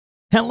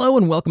Hello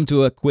and welcome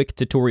to a quick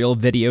tutorial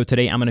video.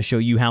 Today I'm going to show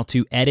you how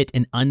to edit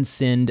and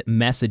unsend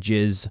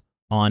messages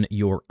on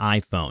your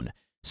iPhone.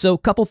 So a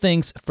couple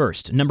things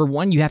first. Number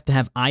one, you have to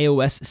have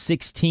iOS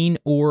 16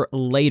 or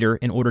later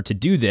in order to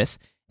do this,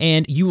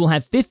 and you will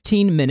have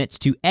 15 minutes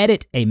to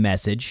edit a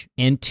message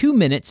and 2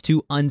 minutes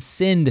to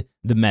unsend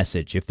the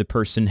message if the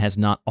person has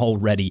not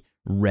already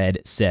read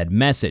said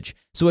message.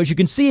 So as you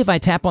can see, if I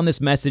tap on this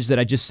message that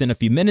I just sent a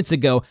few minutes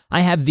ago,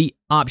 I have the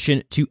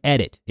option to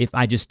edit if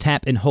I just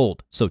tap and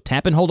hold. So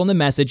tap and hold on the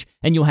message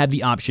and you'll have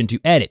the option to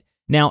edit.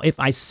 Now, if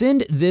I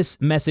send this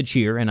message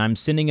here, and I'm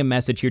sending a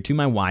message here to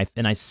my wife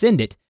and I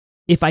send it,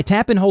 if I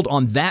tap and hold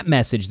on that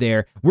message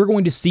there, we're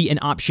going to see an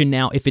option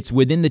now if it's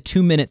within the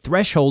 2-minute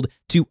threshold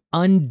to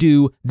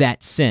undo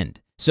that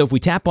send. So if we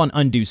tap on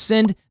undo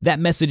send, that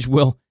message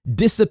will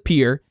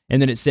disappear,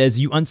 and then it says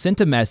you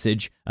unsent a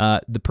message.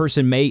 The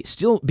person may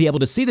still be able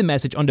to see the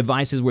message on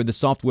devices where the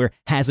software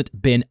hasn't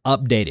been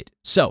updated.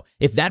 So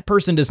if that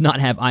person does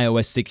not have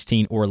iOS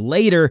 16 or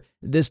later,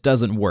 this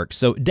doesn't work.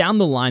 So down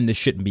the line, this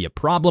shouldn't be a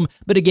problem.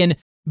 But again,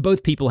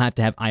 both people have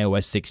to have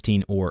iOS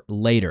 16 or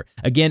later.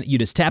 Again, you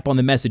just tap on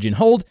the message and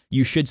hold.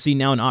 You should see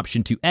now an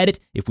option to edit.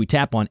 If we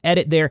tap on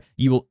edit there,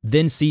 you will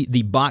then see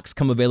the box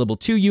come available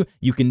to you.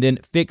 You can then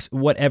fix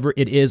whatever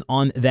it is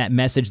on that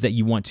message that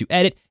you want to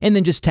edit, and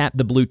then just tap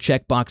the blue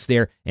checkbox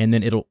there, and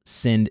then it'll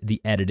send the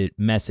edited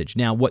message.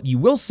 Now, what you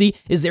will see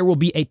is there will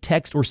be a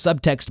text or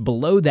subtext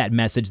below that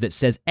message that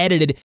says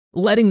edited,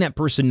 letting that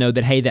person know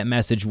that, hey, that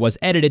message was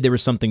edited. There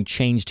was something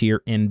changed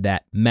here in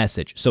that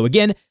message. So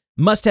again,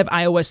 must have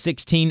iOS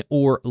 16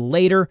 or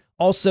later.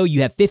 Also,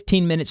 you have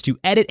 15 minutes to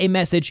edit a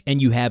message,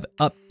 and you have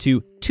up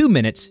to 2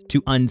 minutes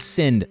to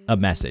unsend a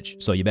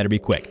message. So you better be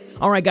quick.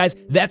 All right, guys,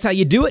 that's how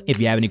you do it. If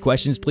you have any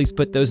questions, please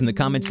put those in the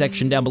comment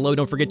section down below.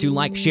 Don't forget to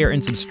like, share,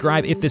 and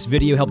subscribe if this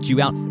video helped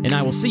you out, and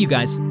I will see you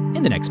guys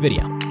in the next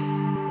video.